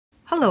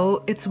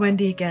Hello, it's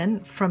Wendy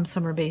again from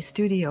Summer Bay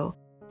Studio.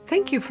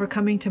 Thank you for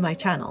coming to my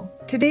channel.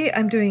 Today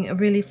I'm doing a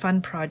really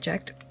fun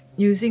project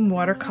using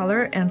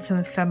watercolor and some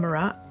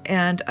ephemera,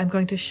 and I'm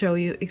going to show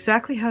you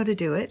exactly how to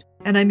do it.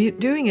 And I'm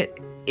doing it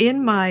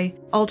in my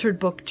altered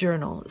book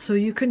journal, so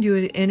you can do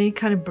it any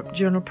kind of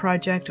journal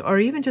project or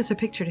even just a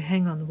picture to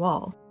hang on the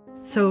wall.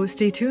 So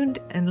stay tuned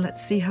and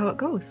let's see how it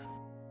goes.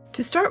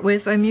 To start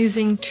with, I'm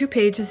using 2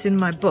 pages in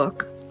my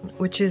book,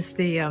 which is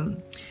the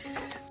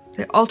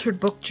altered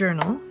book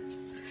journal.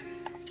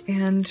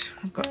 And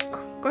I've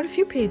got a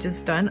few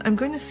pages done. I'm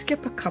going to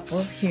skip a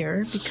couple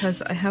here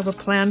because I have a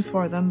plan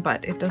for them,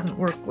 but it doesn't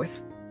work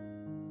with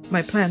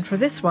my plan for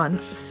this one.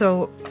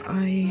 So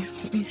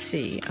let me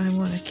see, I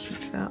want to keep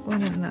that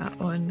one and that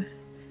one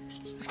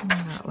and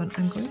that one.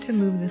 I'm going to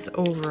move this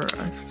over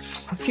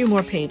a few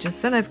more pages,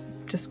 then I've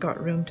just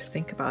got room to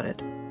think about it.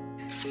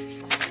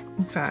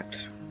 In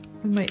fact,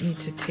 I might need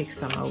to take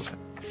some out.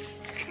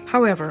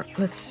 However,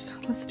 let's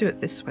do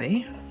it this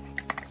way.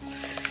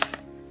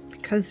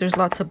 Because there's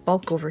lots of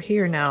bulk over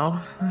here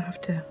now, I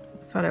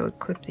thought I would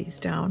clip these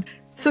down.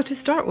 So to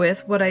start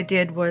with, what I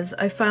did was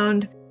I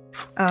found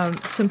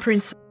some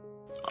prints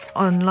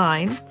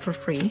online for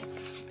free,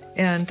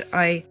 and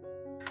I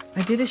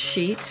did a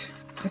sheet.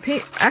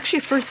 Actually,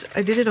 first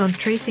I did it on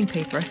tracing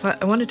paper.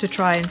 I wanted to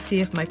try and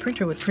see if my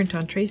printer would print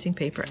on tracing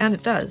paper, and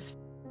it does.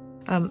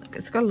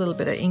 It's got a little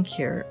bit of ink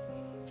here.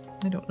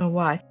 I don't know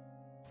why,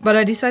 but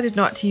I decided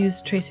not to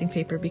use tracing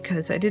paper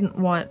because I didn't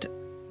want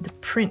the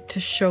print to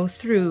show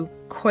through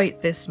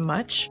quite this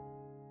much.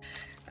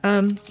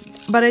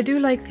 But I do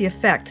like the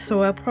effect,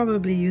 so I'll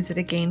probably use it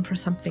again for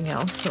something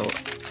else, so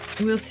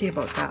we'll see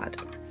about that.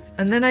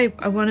 And then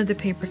I wanted the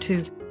paper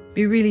to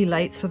be really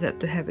light so that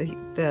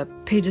the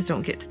pages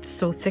don't get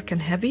so thick and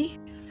heavy.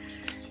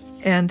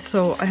 And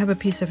so I have a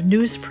piece of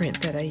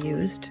newsprint that I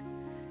used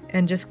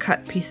and just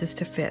cut pieces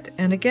to fit.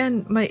 And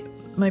again,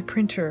 my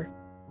printer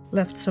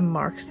left some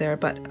marks there,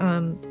 but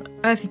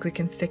I think we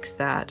can fix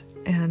that.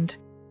 And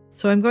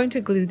so I'm going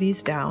to glue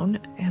these down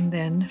and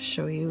then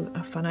show you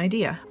a fun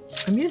idea.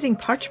 I'm using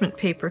parchment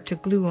paper to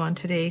glue on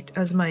today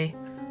as my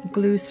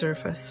glue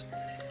surface.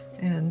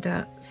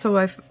 And so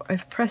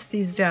I've pressed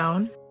these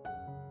down,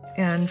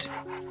 and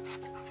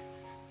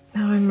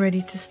now I'm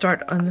ready to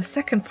start on the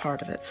second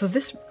part of it. So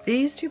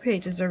these 2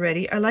 pages are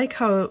ready. I like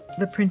how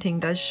the printing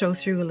does show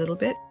through a little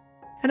bit,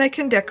 and I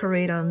can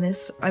decorate on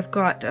this. I've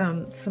got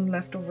some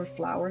leftover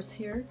flowers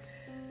here.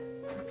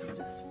 I can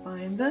just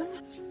find them.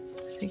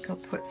 I think I'll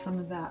put some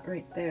of that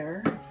right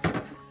there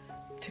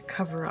to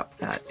cover up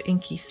that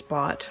inky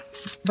spot,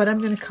 but I'm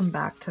going to come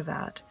back to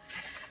that.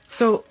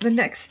 So the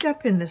next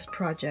step in this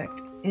project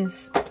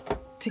is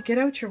to get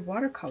out your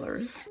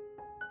watercolors.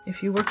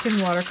 If you work in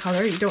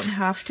watercolor, you don't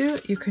have to.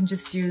 You can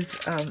just use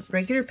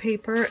regular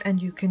paper, and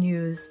you can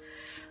use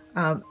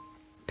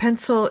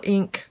pencil,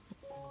 ink,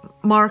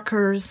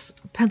 markers,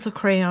 pencil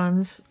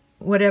crayons,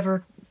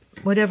 whatever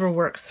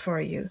works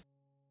for you.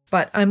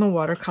 But I'm a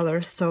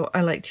watercolor, so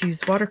I like to use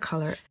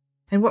watercolor.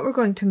 And what we're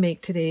going to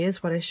make today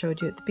is what I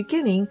showed you at the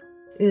beginning,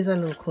 is a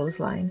little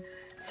clothesline.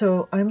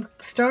 So I'm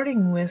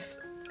starting with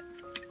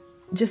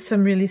just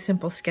some really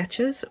simple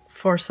sketches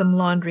for some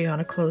laundry on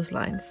a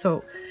clothesline.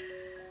 So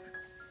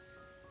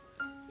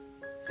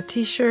a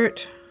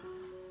t-shirt,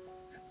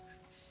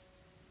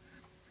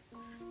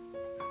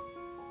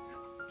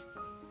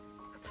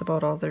 that's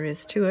about all there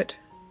is to it.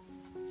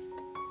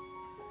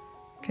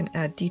 You can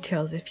add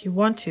details if you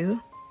want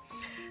to.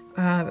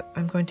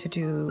 I'm going to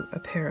do a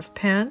pair of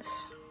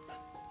pants,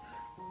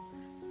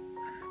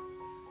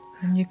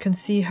 and you can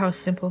see how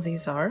simple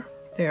these are.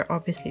 They're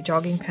obviously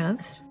jogging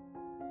pants.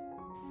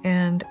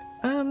 And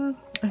I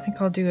think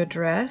I'll do a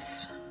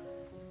dress.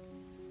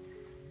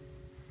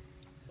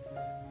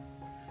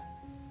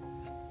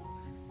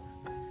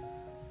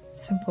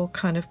 Simple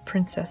kind of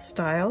princess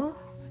style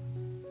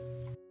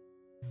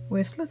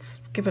with, let's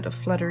give it a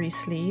fluttery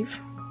sleeve.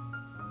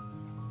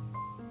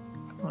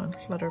 Come on,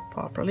 flutter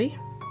properly.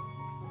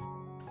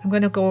 I'm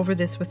going to go over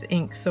this with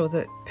ink so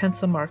that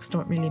pencil marks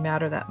don't really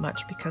matter that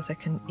much because I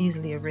can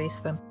easily erase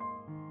them.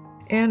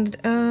 And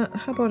how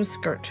about a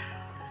skirt?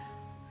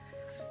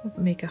 I'll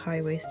make a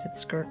high-waisted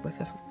skirt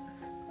with a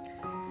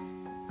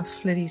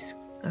flitty, sort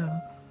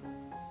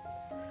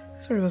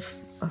of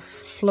a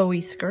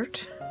flowy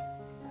skirt.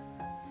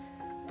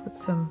 Put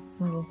some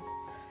little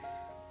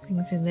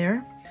things in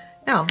there.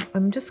 Now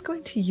I'm just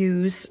going to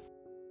use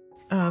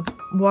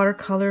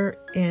watercolor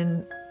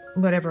in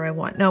whatever I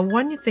want. Now,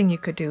 one thing you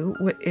could do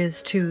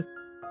is to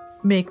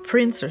make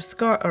prints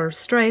or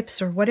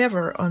stripes or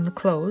whatever on the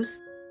clothes.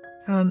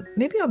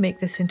 Maybe I'll make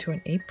this into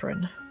an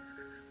apron.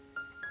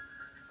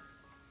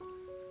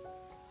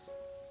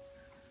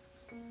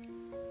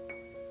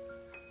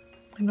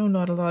 I know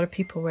not a lot of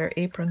people wear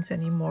aprons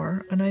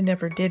anymore, and I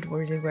never did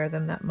really wear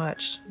them that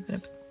much. I'm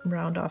going to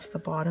round off the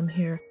bottom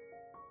here,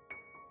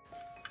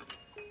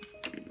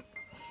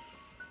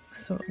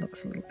 so it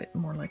looks a little bit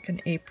more like an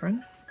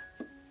apron.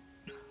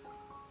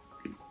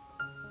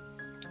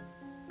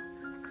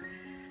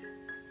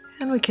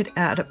 And we could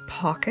add a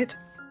pocket.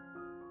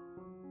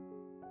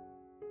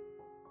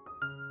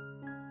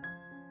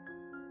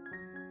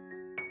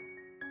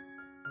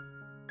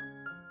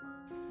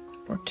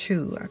 or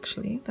 2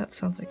 actually. That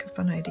sounds like a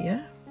fun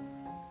idea.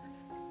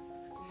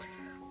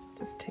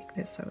 Just take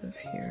this out of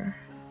here.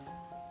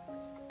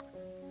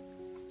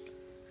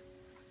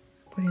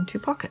 Put in 2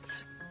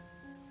 pockets.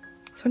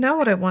 So now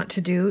what I want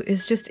to do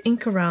is just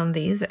ink around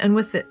these, and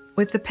with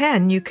the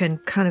pen you can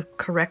kind of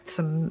correct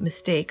some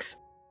mistakes,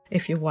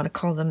 if you want to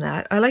call them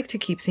that. I like to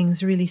keep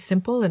things really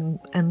simple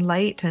and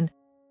light and,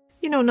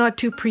 you know, not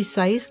too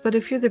precise, but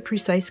if you're the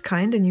precise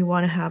kind and you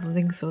want to have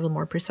things a little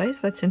more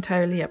precise, that's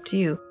entirely up to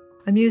you.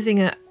 I'm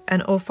using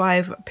an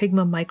 05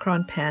 Pigma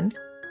Micron pen,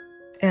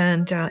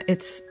 and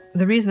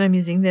the reason I'm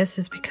using this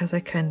is because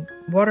I can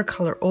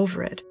watercolor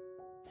over it.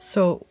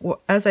 So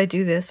as I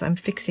do this, I'm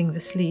fixing the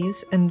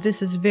sleeves, and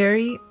this is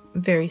very,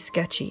 very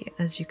sketchy,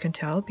 as you can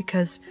tell,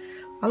 because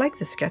I like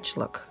the sketch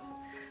look.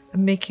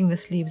 I'm making the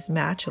sleeves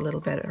match a little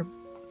better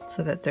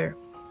so that they're,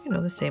 you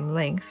know, the same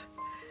length.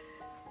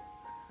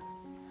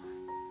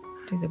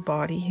 Do the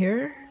body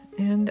here,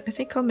 and I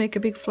think I'll make a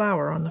big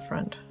flower on the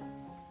front.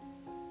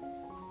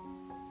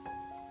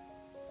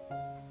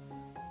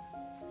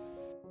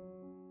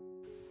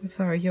 With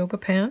our yoga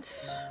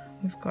pants,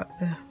 we've got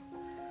the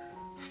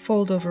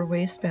fold over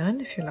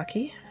waistband if you're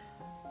lucky,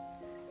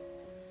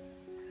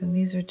 and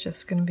these are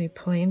just going to be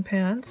plain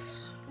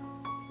pants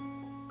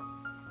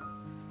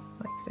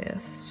like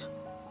this.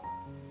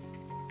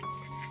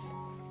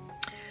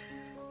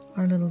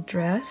 Our little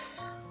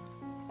dress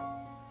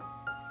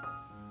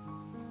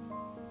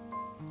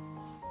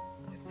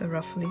with the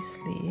ruffly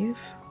sleeve.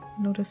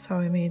 Notice how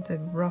I made the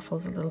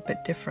ruffles a little bit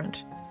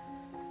different.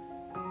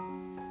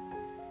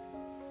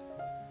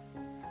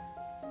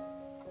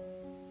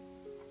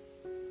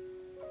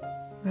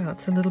 Well,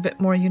 it's a little bit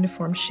more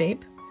uniform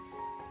shape.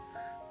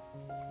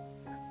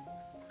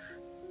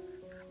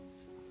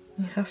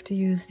 You have to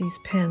use these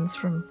pens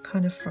from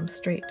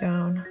straight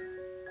down.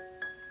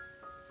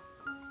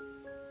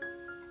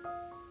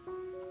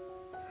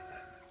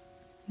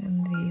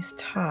 And these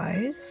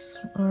ties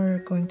are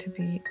going to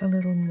be a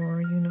little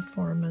more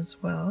uniform as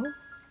well.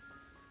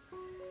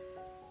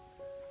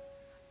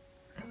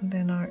 And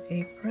then our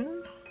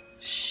apron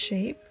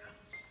shape,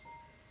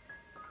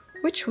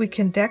 which we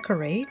can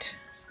decorate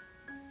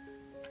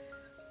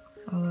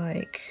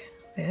like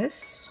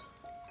this.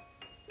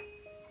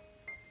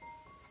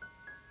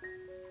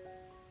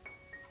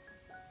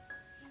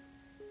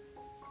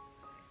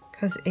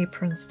 Because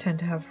aprons tend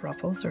to have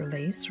ruffles or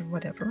lace or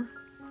whatever.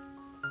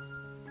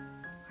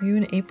 Are you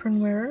an apron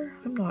wearer?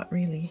 I'm not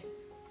really.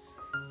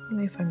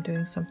 Only if I'm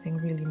doing something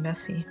really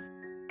messy.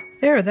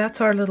 There,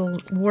 that's our little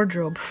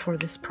wardrobe for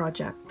this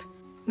project.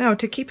 Now,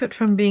 to keep it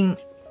from being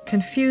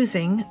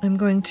confusing, I'm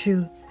going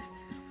to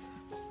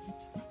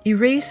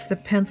erase the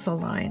pencil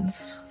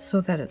lines so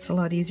that it's a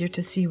lot easier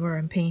to see where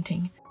I'm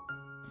painting.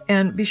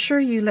 And be sure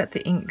you let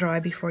the ink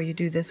dry before you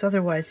do this,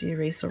 otherwise the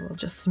eraser will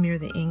just smear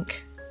the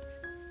ink.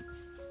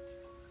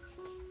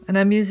 And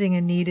I'm using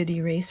a kneaded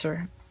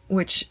eraser,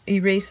 which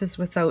erases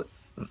without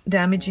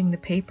damaging the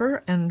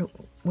paper and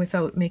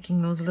without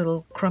making those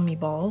little crummy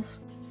balls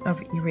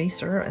of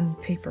eraser and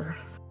paper.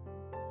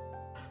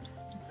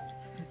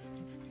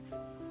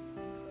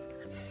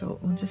 So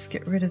we'll just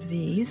get rid of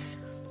these.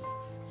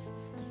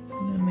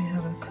 And then we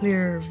have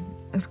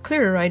a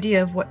clearer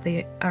idea of what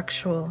the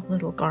actual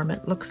little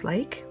garment looks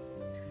like.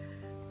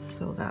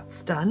 So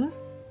that's done.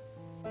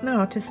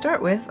 Now to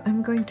start with,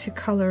 I'm going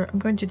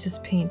to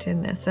just paint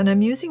in this, and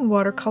I'm using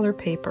watercolor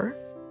paper.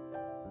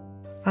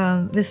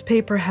 This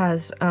paper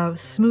has a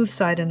smooth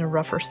side and a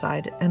rougher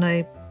side, and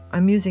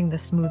I'm using the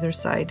smoother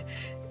side.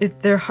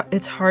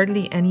 It's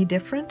hardly any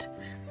different.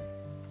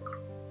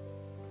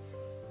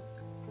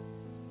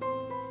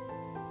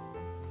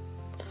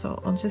 So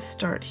I'll just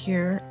start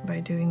here by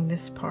doing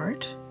this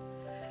part,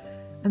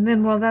 and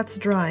then while that's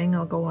drying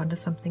I'll go on to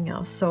something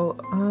else. So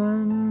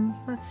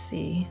let's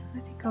see,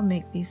 I think I'll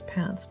make these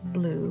pants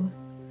blue.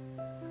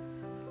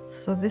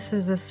 So this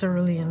is a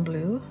cerulean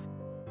blue,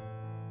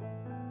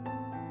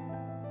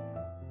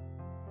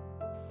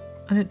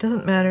 and it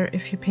doesn't matter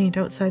if you paint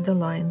outside the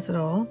lines at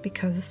all,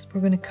 because we're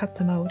going to cut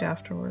them out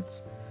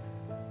afterwards,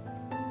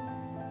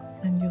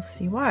 and you'll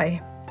see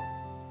why.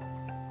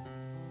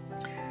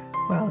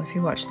 Well, if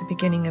you watch the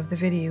beginning of the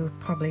video, you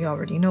probably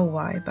already know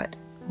why, but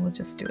we'll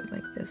just do it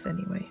like this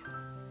anyway.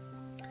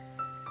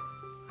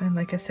 And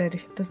like I said,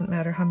 it doesn't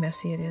matter how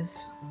messy it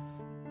is.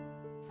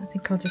 I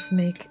think I'll just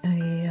make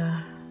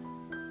a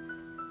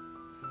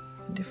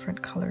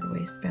different colored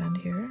waistband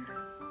here.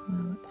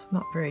 Well, it's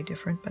not very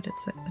different, but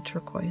it's a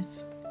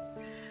turquoise.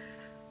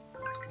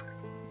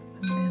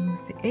 And then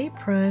with the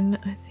apron,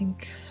 I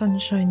think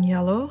sunshine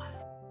yellow,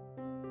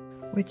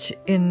 which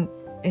in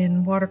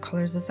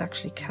watercolors is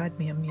actually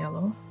cadmium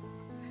yellow.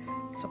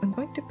 So I'm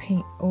going to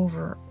paint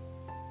over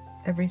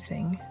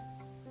everything.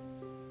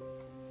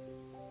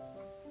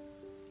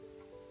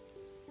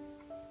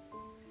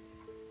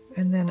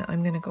 And then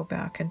I'm going to go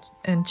back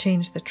and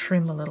change the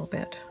trim a little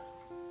bit.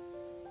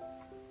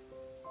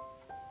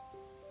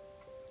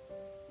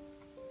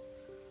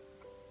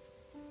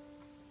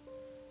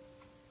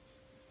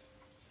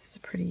 It's a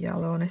pretty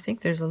yellow, and I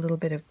think there's a little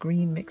bit of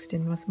green mixed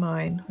in with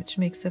mine, which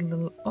makes it a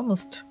little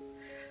almost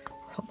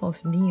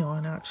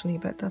neon actually,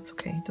 but that's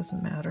okay, it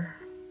doesn't matter.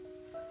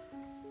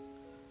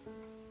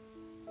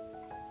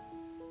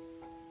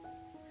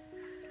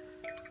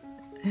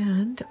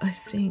 And I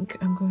think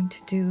I'm going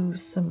to do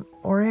some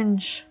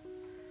orange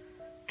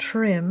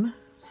trim,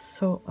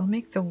 so I'll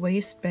make the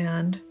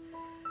waistband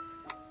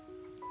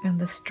and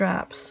the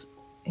straps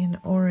in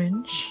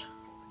orange.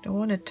 I don't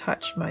want to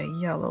touch my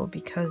yellow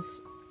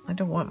because I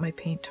don't want my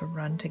paint to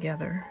run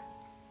together.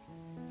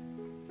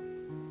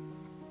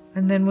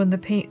 And then when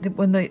the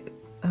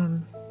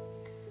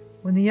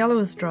yellow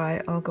is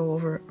dry, I'll go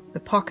over the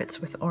pockets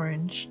with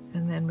orange,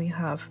 and then we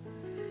have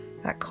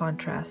that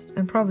contrast,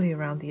 and probably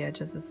around the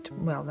edges as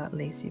well, that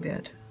lacy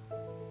bit.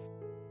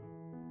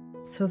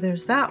 So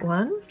there's that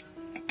one.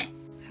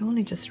 I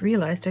only just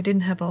realized I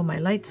didn't have all my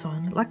lights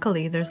on.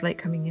 Luckily there's light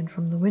coming in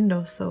from the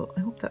window, so I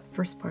hope that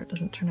first part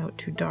doesn't turn out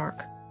too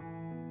dark.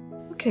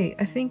 Okay,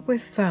 I think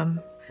with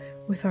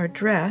our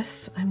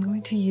dress I'm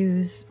going to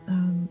use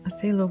a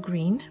phthalo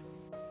green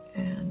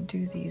and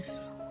do these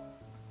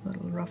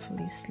little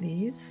ruffly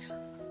sleeves,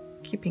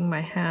 keeping my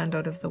hand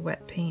out of the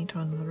wet paint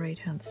on the right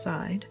hand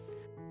side.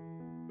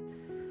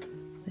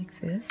 Like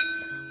this.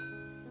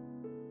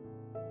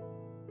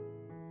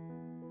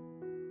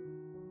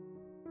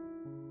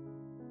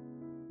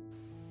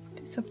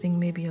 Do something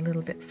maybe a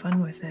little bit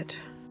fun with it.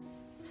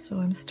 So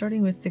I'm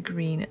starting with the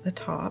green at the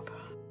top.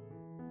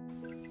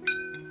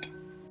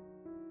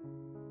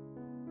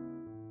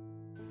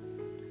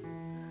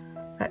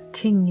 That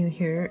ting you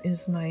hear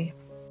is my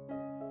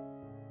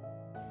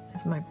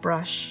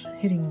brush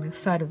hitting the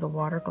side of the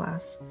water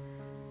glass.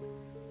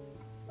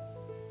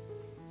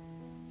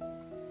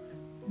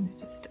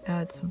 Just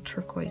add some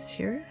turquoise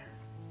here.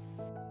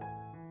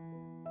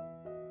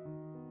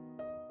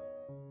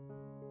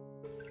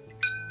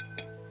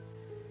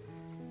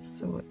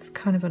 So it's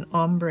kind of an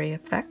ombre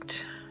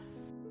effect.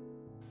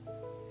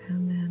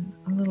 And then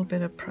a little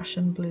bit of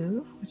Prussian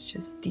blue, which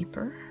is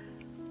deeper.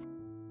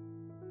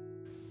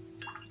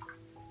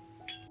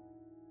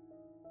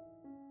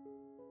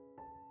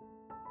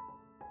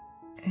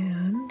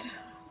 And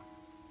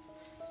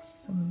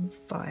some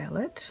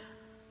violet.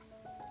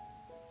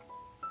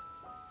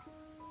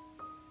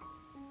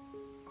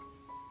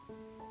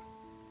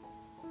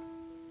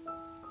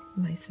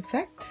 Nice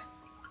effect.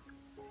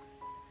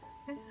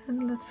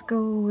 And let's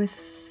go with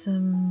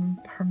some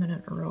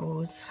permanent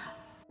rose.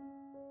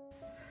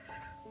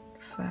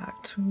 In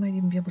fact, we might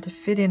even be able to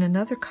fit in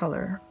another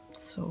color.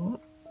 So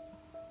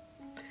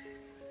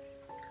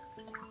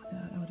take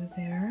that out of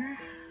there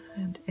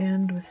and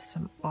end with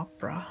some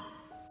opera.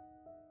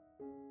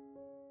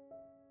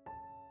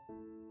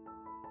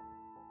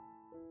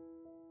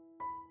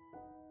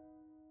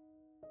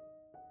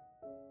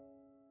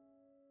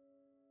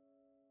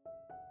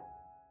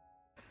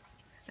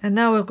 And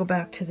now we'll go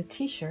back to the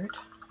t-shirt.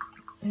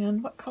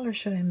 And what color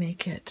should I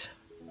make it?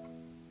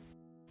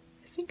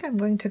 I think I'm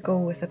going to go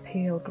with a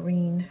pale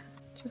green.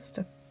 Just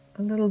a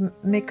little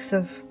mix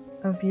of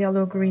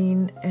yellow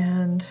green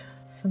and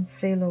some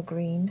phthalo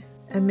green.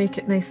 And make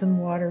it nice and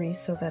watery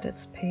so that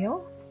it's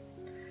pale.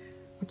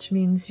 Which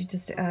means you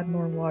just add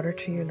more water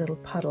to your little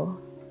puddle.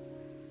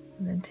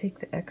 And then take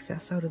the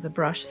excess out of the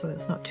brush so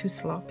it's not too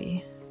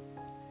sloppy.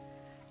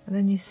 And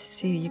then you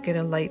see you get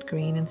a light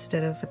green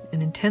instead of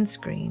an intense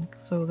green.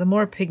 So the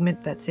more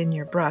pigment that's in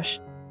your brush,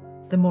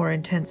 the more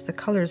intense the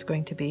color is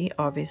going to be,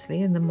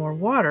 obviously, and the more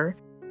water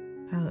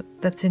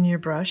that's in your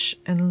brush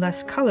and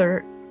less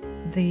color,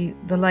 the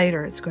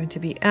lighter it's going to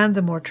be, and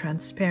the more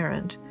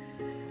transparent.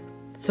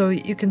 So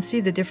you can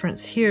see the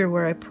difference here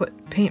where I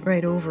put paint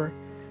right over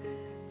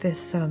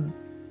this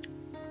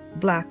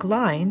black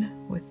line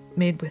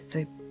made with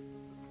the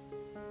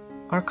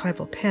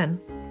archival pen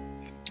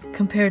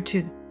compared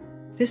to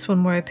this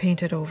one where I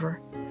painted over,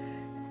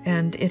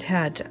 and it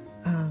had,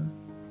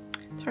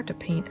 it's hard to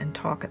paint and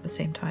talk at the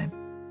same time.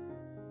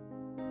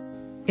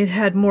 It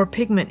had more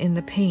pigment in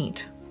the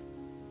paint,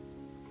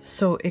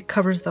 so it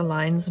covers the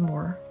lines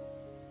more.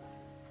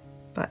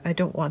 But I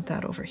don't want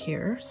that over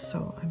here,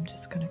 so I'm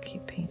just going to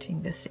keep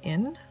painting this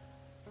in.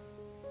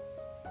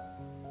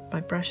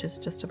 My brush is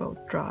just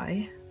about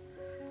dry.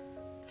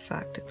 In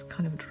fact, it's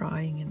kind of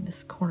drying in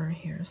this corner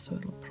here, so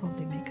it'll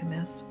probably make a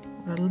mess.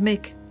 Or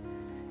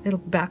it'll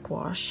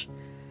backwash.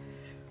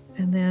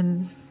 And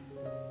then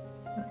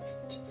that's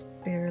just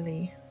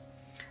barely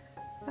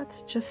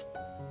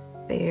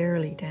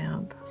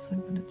damp. So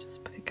I'm going to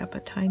just pick up a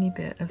tiny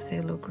bit of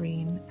phthalo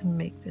green and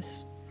make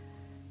this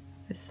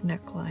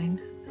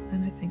neckline. And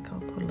then I think I'll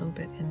put a little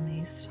bit in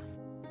these.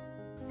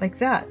 Like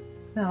that.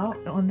 Now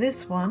on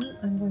this one,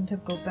 I'm going to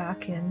go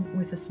back in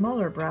with a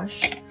smaller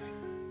brush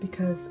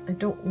because I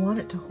don't want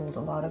it to hold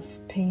a lot of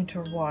paint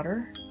or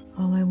water.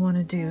 All I want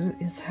to do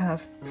is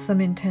have some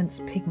intense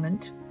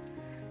pigment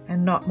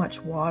and not much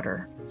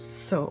water.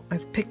 So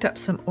I've picked up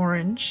some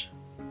orange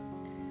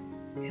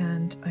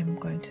and I'm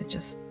going to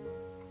just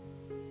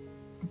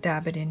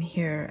dab it in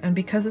here. And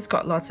because it's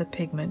got lots of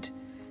pigment,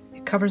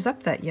 it covers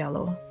up that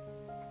yellow.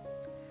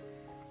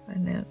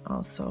 And then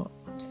also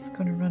I'm just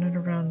going to run it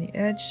around the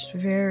edge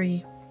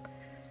very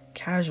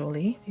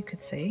casually, you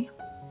could say,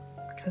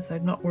 because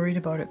I'm not worried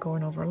about it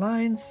going over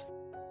lines.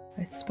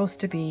 It's supposed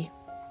to be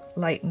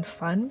light and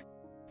fun.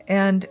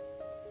 And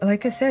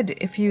like I said,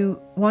 if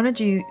you wanted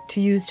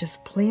to use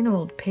just plain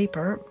old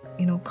paper,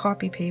 you know,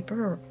 copy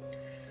paper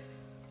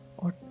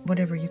or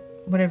whatever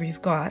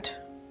you've got,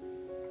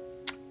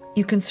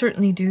 you can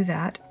certainly do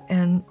that,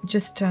 and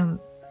just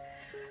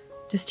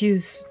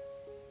use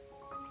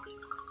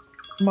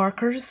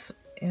markers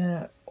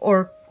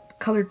or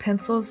colored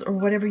pencils or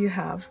whatever you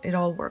have. It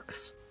all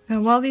works.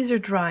 Now while these are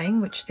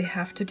drying, which they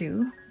have to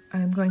do,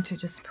 I'm going to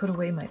just put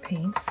away my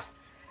paints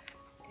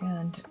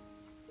and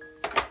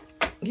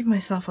give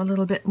myself a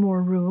little bit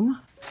more room.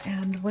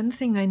 And one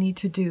thing I need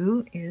to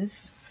do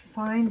is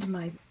find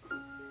my,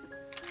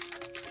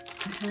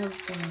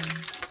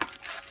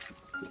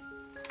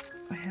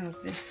 I have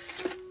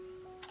this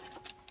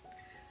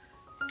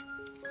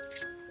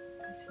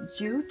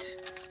jute,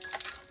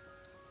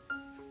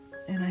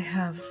 and I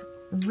have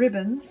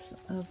ribbons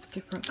of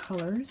different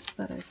colors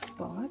that I've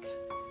bought.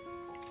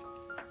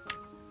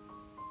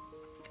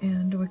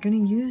 And we're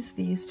going to use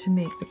these to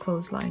make the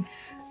clothesline.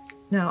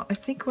 Now, I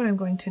think what I'm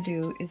going to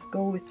do is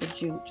go with the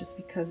jute just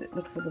because it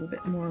looks a little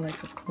bit more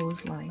like a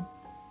clothesline.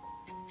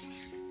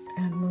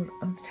 And we'll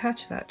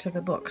attach that to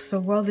the book. So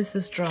while this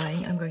is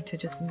drying, I'm going to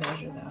just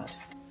measure that.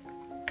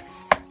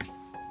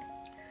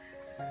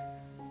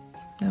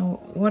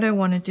 Now, what I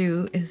want to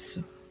do is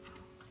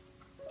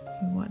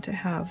I want to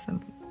have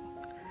them.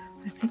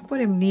 I think what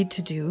I need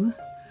to do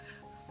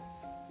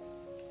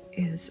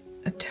is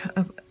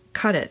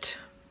cut it.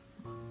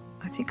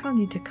 I think I'll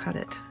need to cut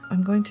it.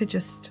 I'm going to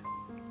just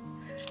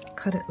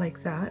cut it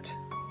like that.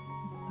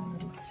 My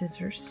little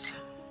scissors.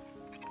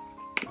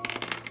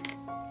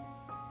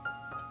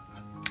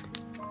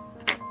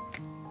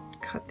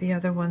 Cut the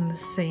other one the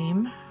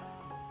same,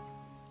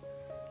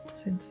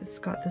 since it's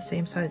got the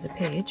same size of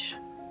page.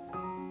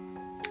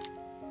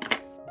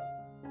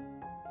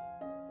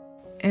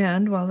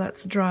 And while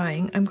that's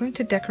drying, I'm going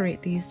to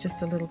decorate these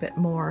just a little bit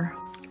more.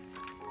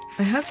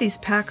 I have these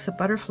packs of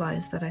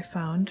butterflies that I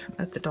found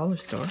at the dollar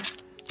store.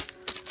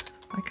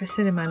 Like I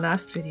said in my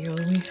last video,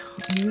 we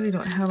really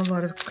don't have a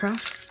lot of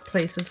crafts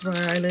places where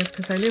I live,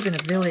 because I live in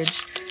a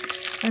village.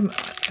 I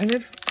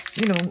live,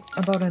 you know,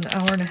 about an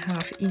hour and a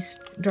half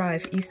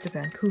drive east of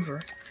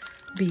Vancouver,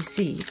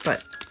 BC,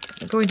 but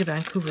going to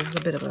Vancouver is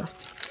a bit of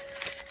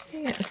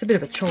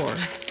a chore.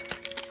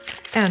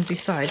 And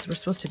besides, we're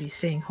supposed to be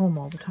staying home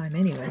all the time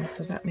anyway,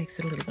 so that makes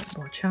it a little bit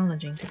more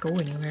challenging to go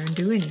anywhere and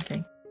do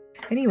anything.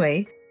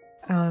 Anyway,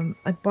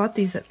 I bought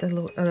these at a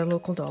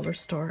local dollar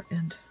store,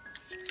 and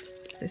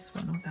this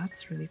one, oh,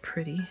 that's really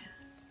pretty.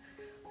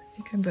 I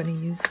think I'm going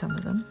to use some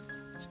of them.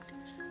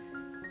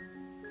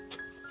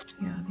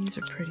 Yeah, these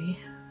are pretty.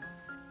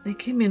 They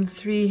came in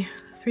three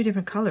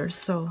different colors,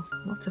 so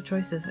lots of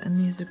choices, and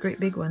these are great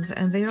big ones,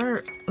 and they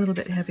are a little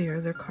bit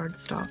heavier. They're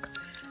cardstock.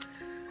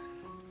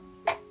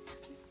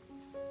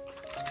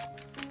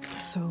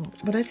 So,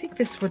 but I think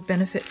this would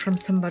benefit from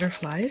some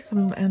butterflies,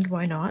 and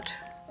why not?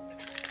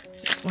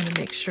 Just want to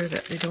make sure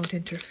that they don't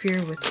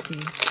interfere with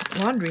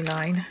the laundry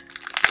line.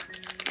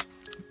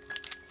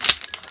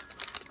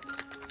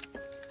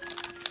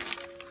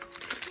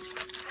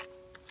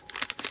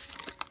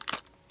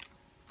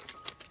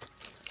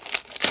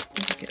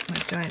 Get my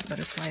giant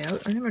butterfly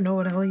out. I never know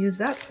what I'll use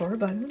that for,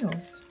 but who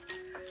knows.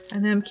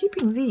 And then I'm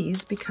keeping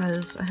these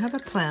because I have a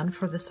plan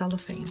for the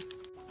cellophane.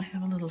 I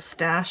have a little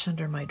stash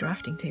under my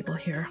drafting table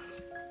here,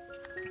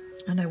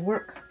 and I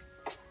work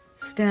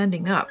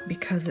standing up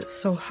because it's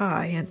so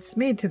high, and it's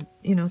made to,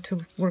 you know, to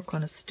work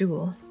on a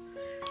stool,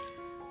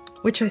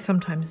 which I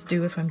sometimes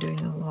do if I'm doing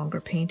a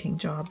longer painting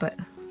job, but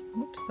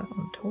oops, that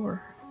one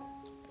tore.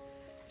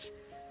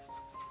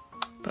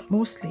 But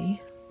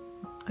mostly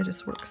I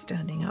just work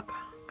standing up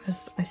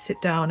because I sit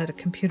down at a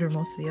computer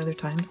most of the other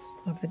times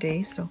of the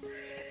day. So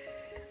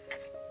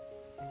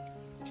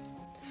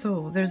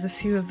there's a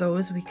few of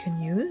those we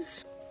can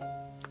use.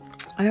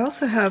 I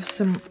also have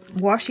some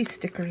washi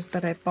stickers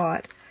that I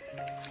bought.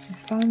 I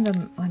found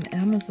them on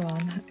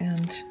Amazon,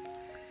 and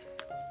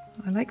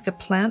I like the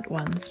plant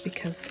ones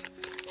because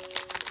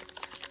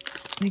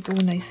they go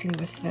nicely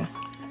with the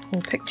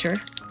whole picture.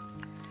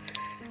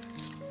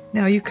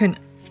 Now you can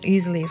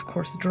easily, of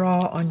course,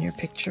 draw on your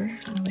picture.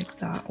 I like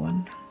that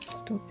one.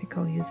 Just don't think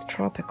I'll use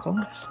tropical.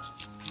 Is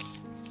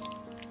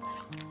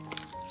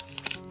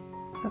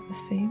that the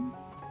same?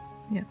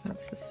 Yeah,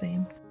 that's the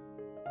same.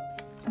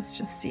 Let's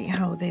just see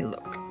how they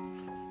look.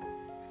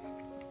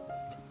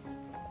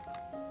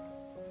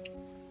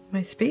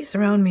 My space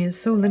around me is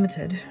so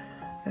limited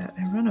that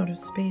I run out of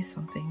space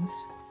on things.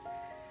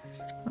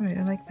 Alright,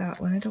 I like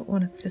that one. I don't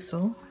want a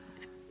thistle.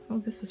 Oh,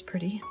 this is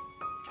pretty.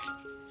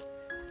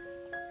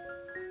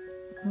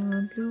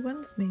 Blue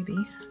ones, maybe.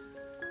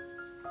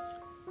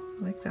 I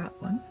like that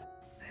one.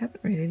 I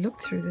haven't really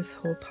looked through this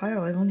whole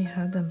pile. I've only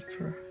had them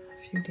for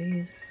a few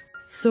days.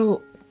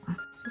 So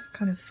it's just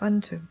kind of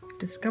fun to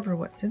discover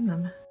what's in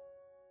them.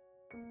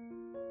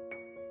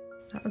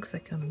 That looks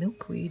like a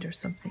milkweed or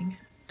something.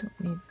 Don't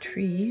need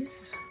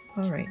trees.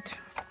 All right,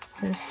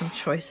 there's some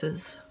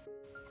choices.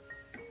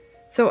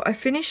 So I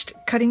finished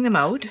cutting them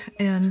out,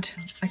 and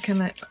I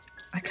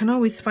can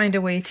always find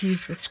a way to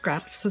use the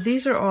scraps. So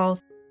these are all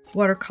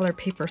watercolor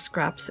paper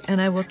scraps,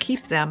 and I will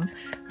keep them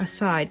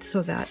aside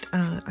so that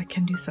I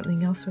can do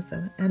something else with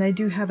them. And I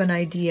do have an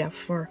idea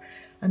for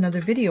another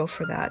video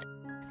for that.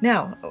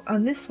 Now,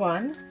 on this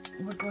one,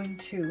 we're going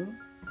to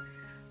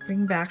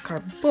bring back our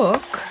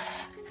book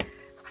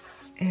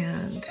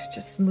and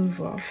just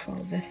move off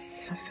all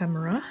this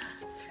ephemera,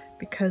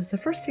 because the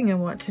first thing I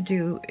want to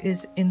do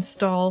is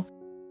install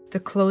the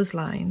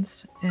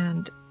clotheslines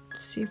and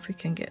see if we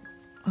can get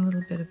a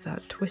little bit of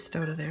that twist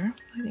out of there.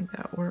 I think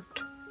that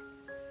worked.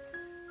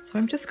 So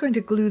I'm just going to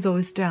glue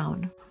those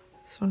down.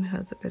 This one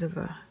has a bit of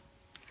a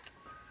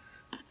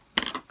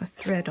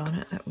thread on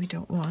it that we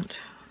don't want.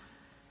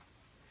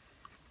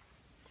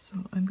 So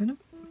I'm going to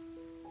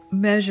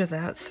measure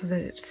that so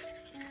that it's,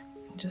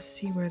 just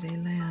see where they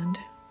land.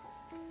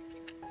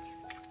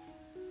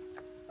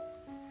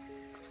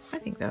 I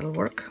think that'll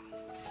work.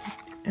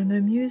 And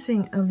I'm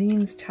using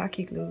Aleene's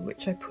tacky glue,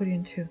 which I put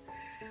into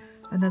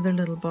another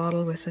little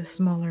bottle with a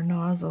smaller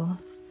nozzle,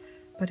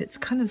 but it's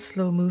kind of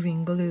slow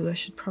moving glue. I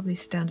should probably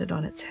stand it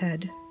on its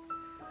head.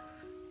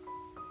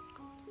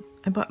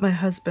 I bought my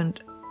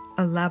husband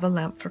a lava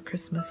lamp for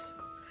Christmas,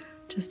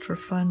 just for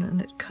fun, and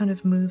it kind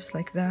of moves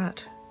like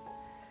that.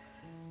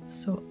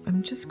 So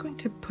I'm just going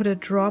to put a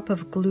drop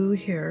of glue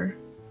here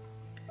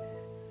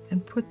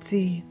and put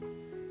the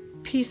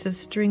piece of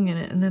string in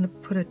it, and then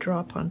put a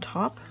drop on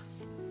top.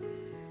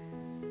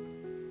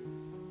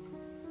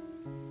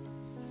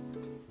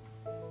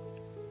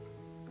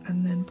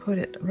 And then put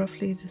it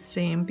roughly the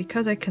same,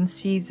 because I can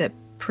see that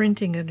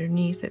printing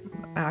underneath it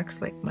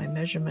acts like my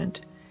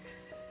measurement.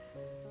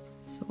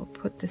 So I'll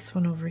put this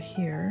one over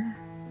here,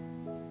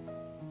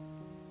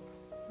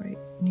 right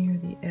near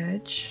the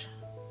edge.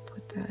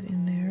 Put that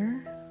in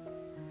there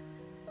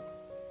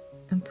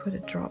and put a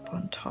drop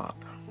on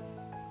top.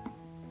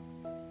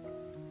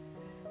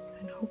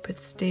 And hope it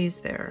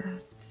stays there.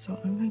 So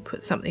I'm going to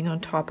put something on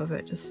top of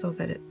it just so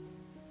that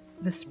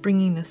the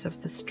springiness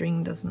of the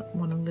string doesn't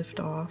want to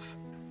lift off.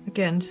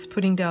 Again, just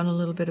putting down a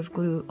little bit of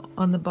glue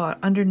on the bottom,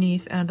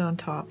 underneath and on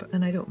top,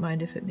 and I don't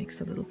mind if it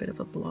makes a little bit of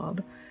a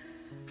blob.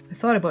 I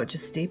thought about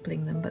just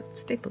stapling them, but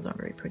staples aren't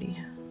very pretty.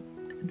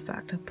 In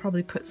fact, I'll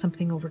probably put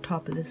something over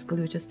top of this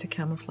glue just to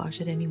camouflage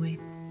it anyway.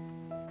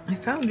 I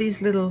found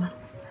these little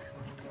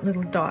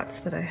dots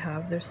that I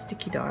have. They're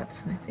sticky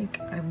dots, and I think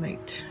I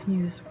might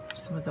use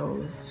some of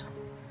those.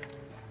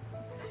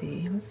 Let's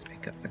see, let's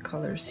pick up the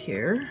colors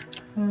here.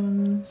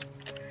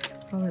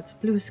 Well, it's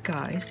blue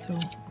sky, so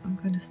I'm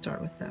going to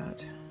start with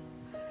that.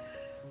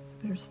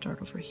 Better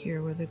start over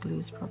here where the glue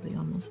is probably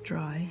almost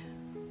dry.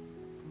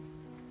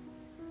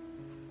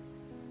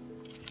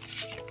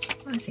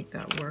 I think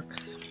that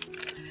works.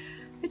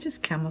 It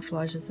just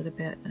camouflages it a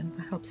bit and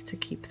helps to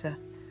keep the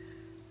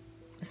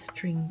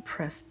string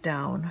pressed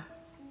down.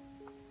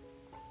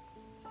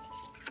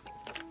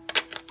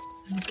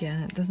 And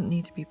again, it doesn't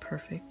need to be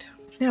perfect.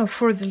 Now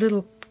for the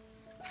little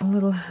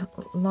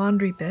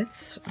laundry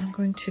bits, I'm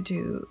going to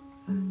do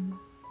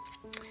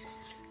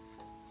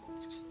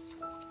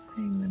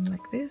hang them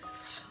like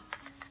this.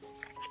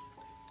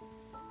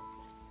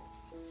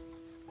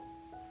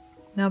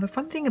 Now the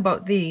fun thing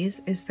about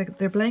these is that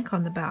they're blank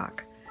on the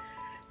back,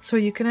 so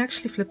you can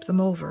actually flip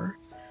them over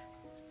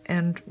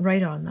and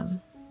write on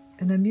them.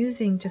 And I'm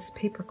using just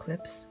paper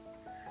clips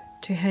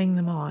to hang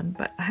them on,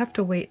 but I have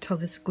to wait till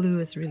this glue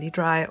is really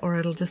dry or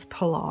it'll just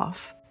pull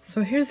off.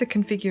 So here's the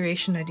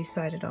configuration I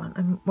decided on.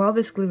 And while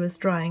this glue is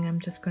drying,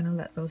 I'm just going to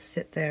let those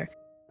sit there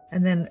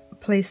and then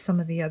place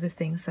some of the other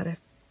things that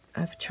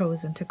I've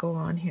chosen to go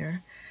on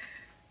here,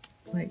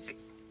 like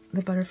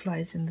the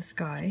butterflies in the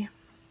sky.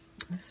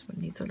 This one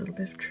needs a little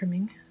bit of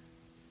trimming.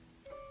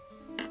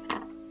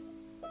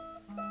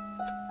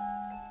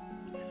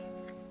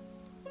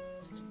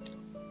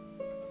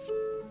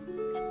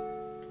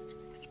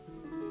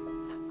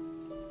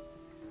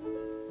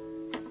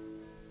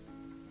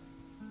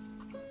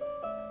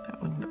 That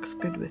one looks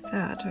good with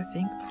that, I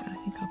think. I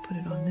think I'll put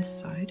it on this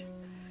side.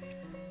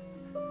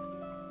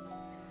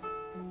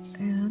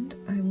 And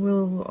I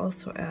will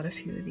also add a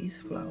few of these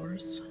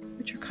flowers,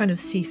 which are kind of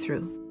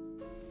see-through.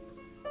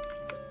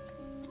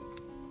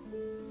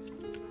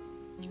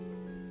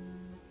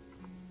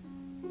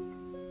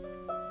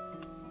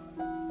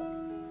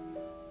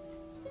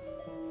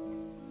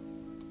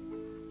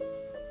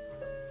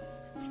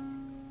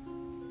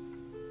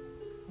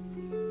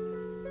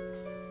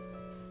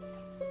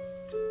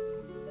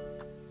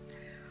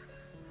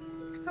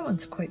 That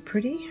one's quite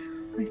pretty,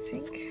 I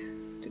think.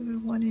 Do I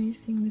want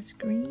anything this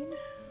green?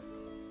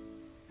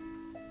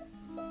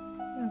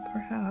 Yeah,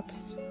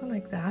 perhaps. I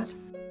like that.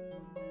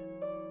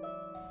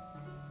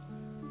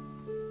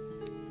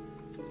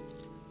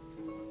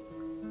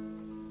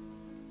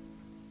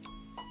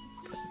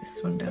 Put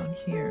this one down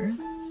here.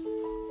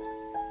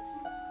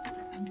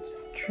 And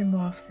just trim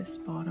off this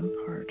bottom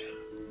part.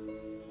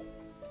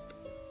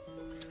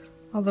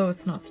 Although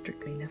it's not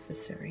strictly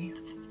necessary.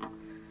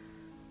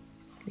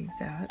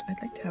 that.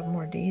 I'd like to have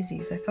more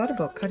daisies. I thought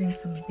about cutting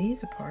some of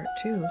these apart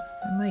too.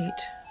 I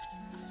might.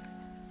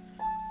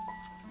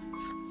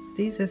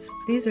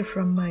 These are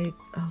from my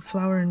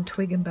flower and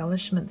twig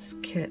embellishments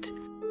kit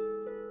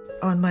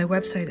on my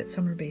website at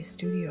Summer Bay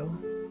Studio.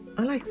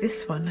 I like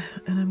this one,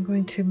 and I'm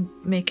going to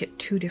make it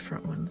 2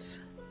 different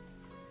ones.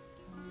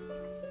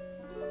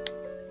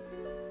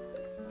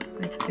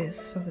 Like this,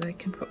 so that I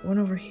can put one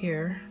over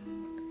here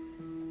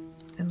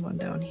and one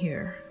down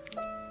here.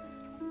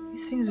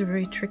 These things are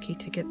very tricky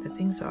to get the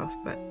things off,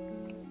 but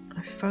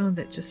I found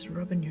that just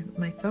rubbing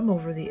my thumb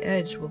over the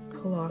edge will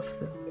pull off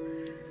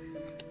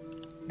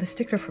the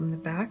sticker from the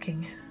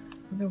backing.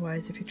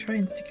 Otherwise, if you try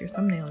and stick your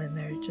thumbnail in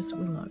there, it just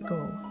will not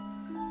go.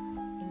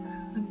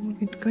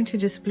 I'm going to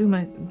just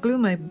glue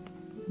my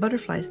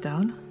butterflies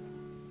down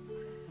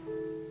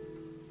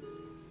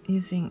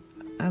using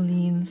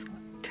Aleene's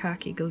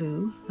tacky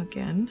glue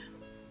again,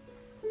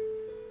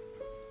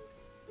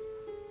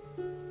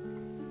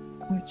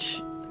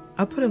 which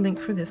I'll put a link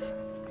for this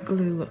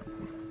glue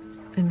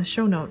in the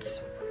show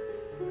notes.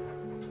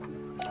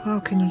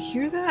 Wow, can you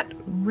hear that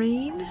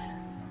rain?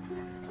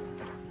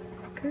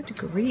 Good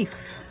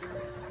grief.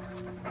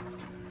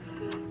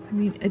 I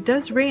mean, it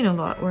does rain a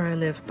lot where I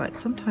live, but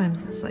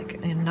sometimes it's like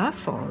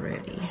enough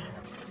already.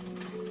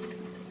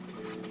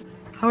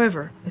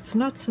 However, it's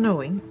not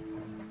snowing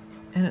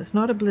and it's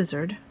not a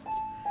blizzard,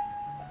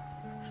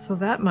 so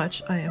that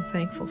much I am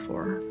thankful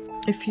for.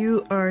 If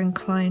you are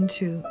inclined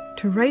to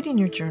write in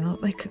your journal,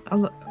 like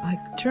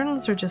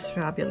journals are just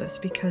fabulous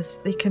because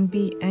they can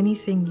be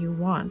anything you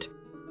want.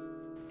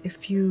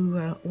 If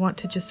you want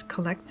to just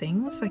collect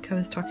things, like I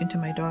was talking to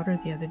my daughter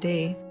the other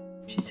day,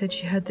 she said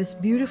she had this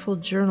beautiful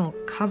journal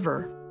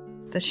cover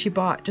that she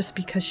bought just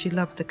because she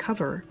loved the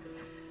cover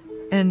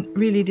and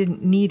really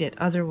didn't need it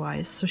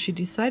otherwise, so she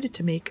decided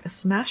to make a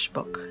smash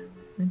book.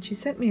 And she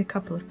sent me a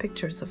couple of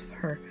pictures of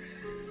her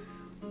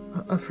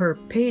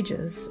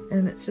pages,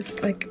 and it's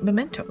just like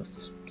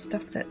mementos,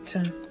 stuff that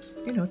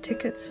you know,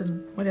 tickets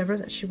and whatever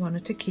that she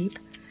wanted to keep.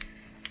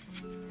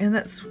 And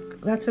that's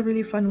a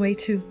really fun way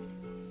to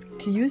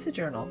use a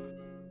journal.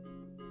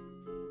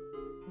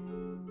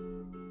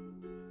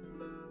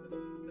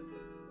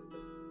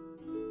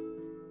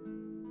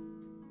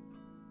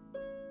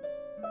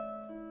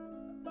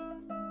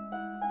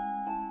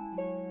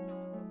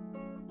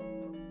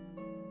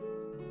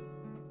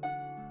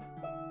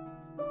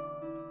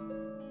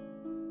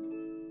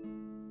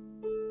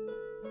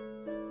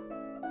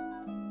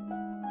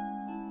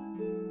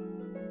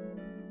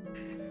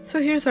 So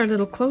here's our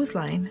little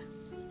clothesline.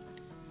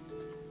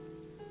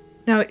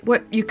 Now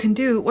what you can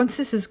do, once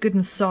this is good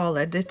and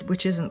solid,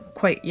 which isn't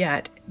quite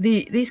yet,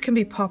 these can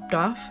be popped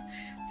off.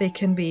 They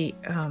can be,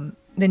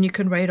 then you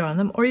can write on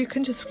them, or you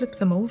can just flip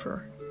them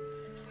over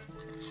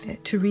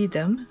to read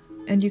them,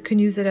 and you can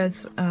use it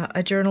as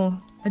a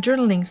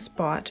journaling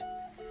spot.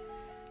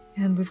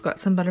 And we've got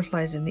some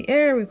butterflies in the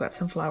air, we've got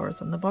some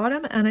flowers on the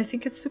bottom, and I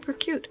think it's super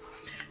cute.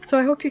 So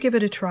I hope you give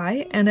it a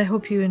try, and I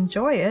hope you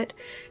enjoy it.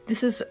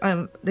 This is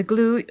the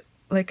glue,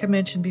 like I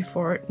mentioned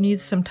before,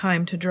 needs some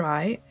time to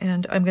dry,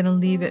 and I'm going to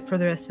leave it for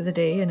the rest of the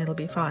day and it'll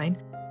be fine.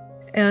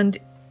 And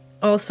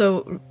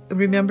also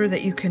remember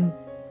that you can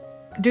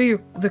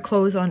do the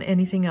clothes on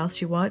anything else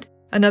you want.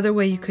 Another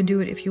way you can do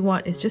it if you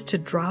want is just to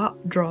draw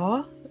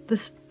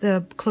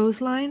the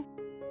clothesline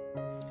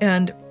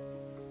and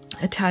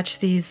attach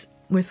these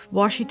with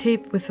washi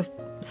tape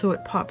so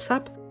it pops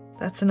up.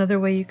 That's another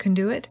way you can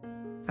do it.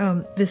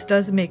 This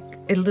does make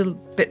it a little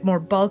bit more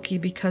bulky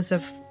because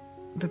of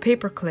the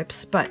paper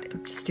clips, but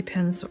it just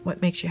depends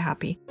what makes you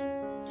happy.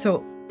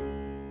 So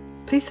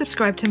please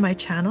subscribe to my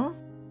channel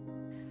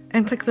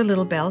and click the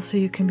little bell so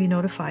you can be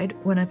notified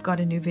when I've got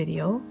a new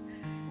video,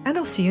 and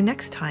I'll see you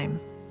next time.